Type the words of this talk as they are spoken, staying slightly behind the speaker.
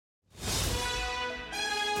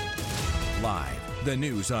Live. The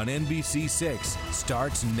news on NBC 6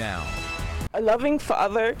 starts now. A loving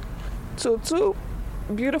father to two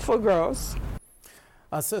beautiful girls.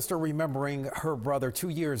 A sister remembering her brother 2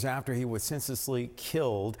 years after he was senselessly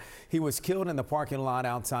killed. He was killed in the parking lot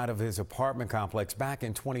outside of his apartment complex back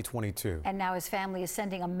in 2022. And now his family is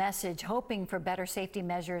sending a message hoping for better safety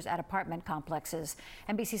measures at apartment complexes.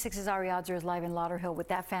 NBC6's Ari Adzer is live in Lauderhill with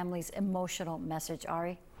that family's emotional message.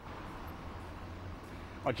 Ari?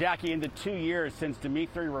 Well, Jackie, in the 2 years since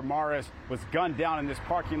Dimithry Remarais was gunned down in this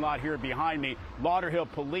parking lot here behind me,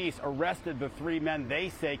 Lauderhill police arrested the three men they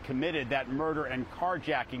say committed that murder and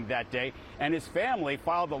carjacking that day. And his family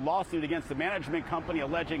filed a lawsuit against the management company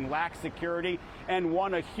alleging lax security and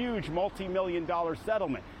won a huge multi-million-dollar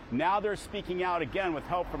settlement. Now they're speaking out again with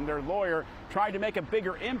help from their lawyer, trying to make a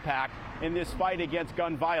bigger impact in this fight against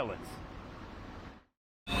gun violence.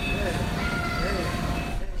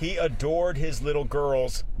 He adored his little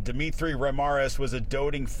girls. Dimithry Remarais was a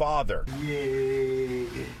doting father.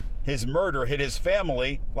 His murder hit his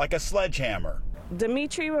family like a sledgehammer.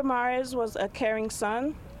 Dimithry Remarais was a caring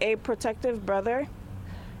son, a protective brother,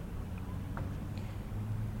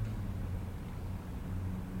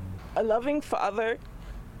 a loving father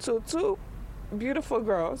to two beautiful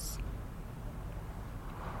girls,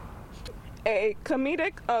 a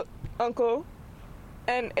comedic uncle,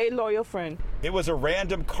 and a loyal friend. It was a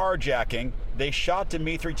random carjacking. They shot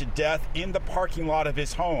Dimithry to death in the parking lot of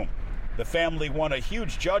his home. The family won a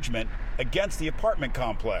huge judgment against the apartment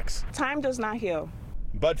complex. Time does not heal.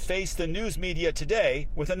 But faced the news media today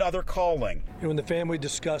with another calling. When the family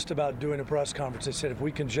discussed about doing a press conference, they said if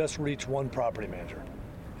we can just reach one property manager,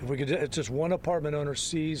 if we could, it's just one apartment owner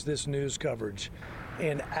sees this news coverage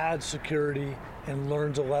and adds security and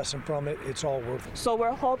learns a lesson from it, it's all worth it. So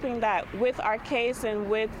we're hoping that with our case and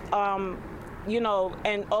with,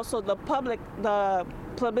 and also the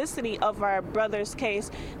publicity of our brother's case,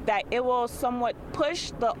 that it will somewhat push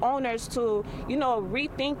the owners to,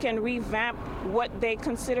 rethink and revamp what they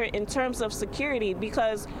consider in terms of security,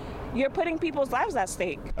 because you're putting people's lives at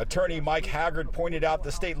stake. Attorney Mike Haggard pointed out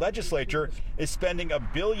the state legislature is spending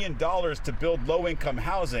 $1 billion to build low-income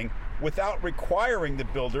housing without requiring the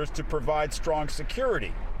builders to provide strong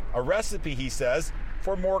security. A recipe, he says,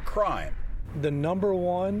 for more crime. The number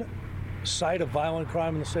one site of violent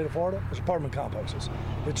crime in the state of Florida is apartment complexes.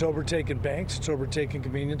 It's overtaken banks, it's overtaken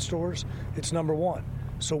convenience stores. It's number one.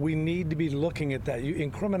 So we need to be looking at that. In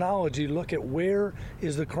criminology, look at where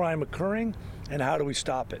is the crime occurring and how do we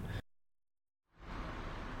stop it.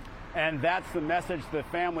 And that's the message the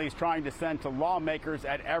family is trying to send to lawmakers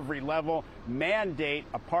at every level. Mandate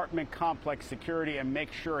apartment complex security and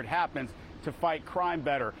make sure it happens to fight crime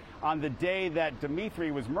better. On the day that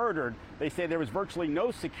Dimithry was murdered, they say there was virtually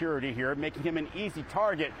no security here, making him an easy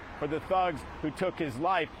target for the thugs who took his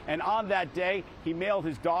life. And on that day, he mailed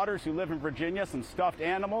his daughters who live in Virginia some stuffed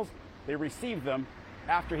animals. They received them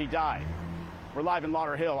after he died. We're live in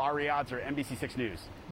Lauderhill. Ari Adzer, NBC6 News.